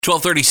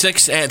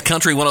1236 at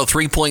Country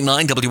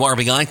 103.9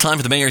 WRBI. Time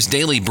for the Mayor's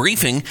Daily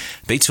Briefing.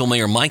 Batesville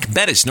Mayor Mike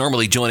Bettis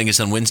normally joining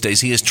us on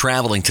Wednesdays. He is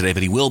traveling today,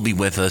 but he will be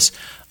with us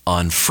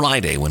on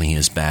Friday when he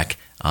is back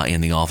in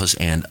the office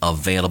and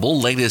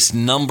available. Latest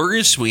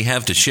numbers we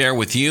have to share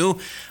with you.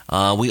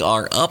 We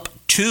are up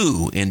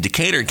 2 in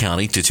Decatur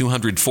County to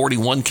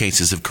 241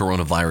 cases of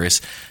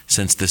coronavirus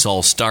since this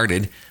all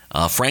started.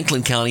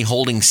 Franklin County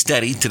holding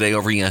steady today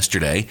over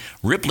yesterday.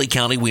 Ripley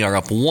County, we are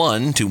up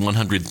 1 to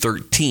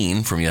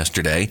 113 from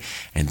yesterday.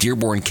 And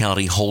Dearborn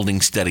County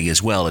holding steady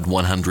as well at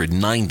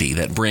 190.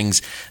 That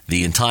brings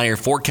the entire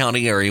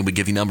 4-county area we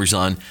give you numbers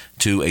on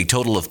to a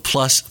total of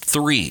plus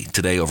 3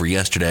 today over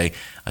yesterday.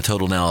 A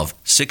total now of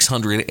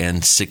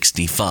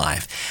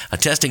 665.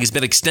 Testing has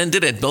been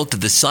extended at both of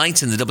the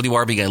sites in the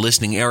WRBI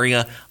listening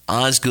area,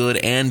 Osgood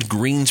and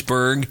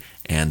Greensburg.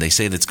 And they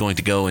say that's going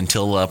to go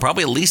until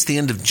probably at least the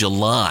end of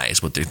July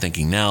is what they're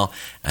thinking now.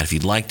 And if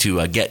you'd like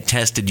to get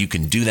tested, you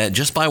can do that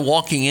just by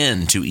walking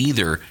in to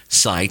either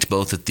site,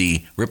 both at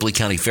the Ripley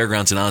County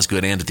Fairgrounds in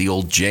Osgood and at the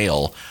old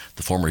jail,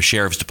 the former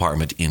Sheriff's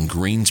Department in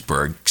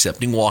Greensburg,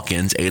 accepting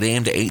walk-ins 8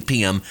 a.m. to 8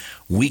 p.m.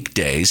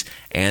 weekdays.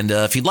 And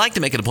if you'd like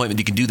to make an appointment,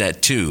 you can do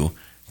that too.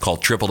 Call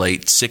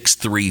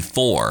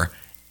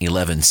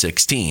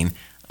 888-634-1116.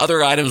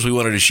 Other items we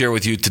wanted to share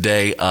with you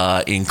today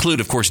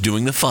include, of course,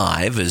 doing the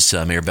 5, as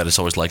Mayor Bettis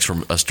always likes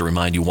for us to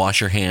remind you.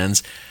 Wash your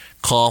hands,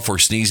 cough or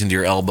sneeze into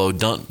your elbow,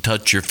 don't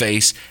touch your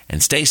face,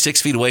 and stay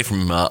 6 feet away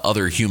from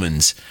other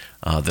humans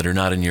that are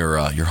not in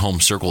your home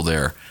circle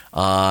there.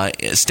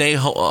 Stay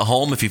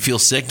home if you feel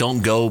sick.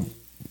 Don't go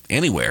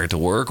anywhere to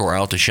work or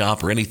out to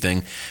shop or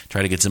anything.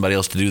 Try to get somebody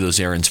else to do those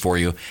errands for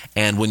you.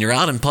 And when you're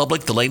out in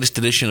public, the latest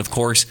edition, of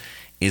course,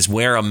 is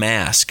wear a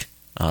mask.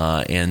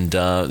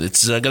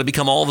 It's going to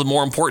become all the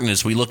more important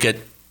as we look at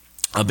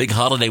a big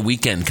holiday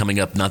weekend coming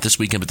up, not this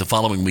weekend, but the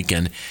following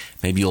weekend.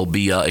 Maybe you'll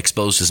be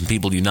exposed to some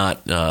people you're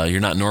not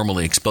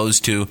normally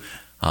exposed to.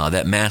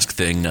 That mask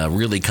thing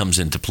really comes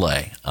into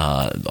play.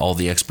 All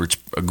the experts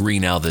agree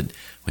now that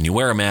when you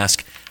wear a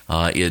mask,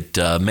 it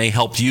may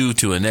help you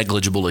to a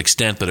negligible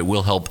extent, but it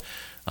will help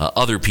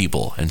other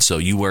people. And so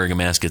you wearing a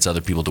mask gets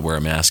other people to wear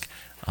a mask.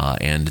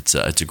 And it's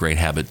a great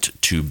habit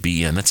to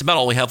be in. That's about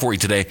all we have for you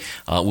today.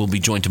 We'll be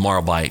joined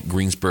tomorrow by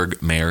Greensburg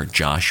Mayor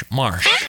Josh Marsh.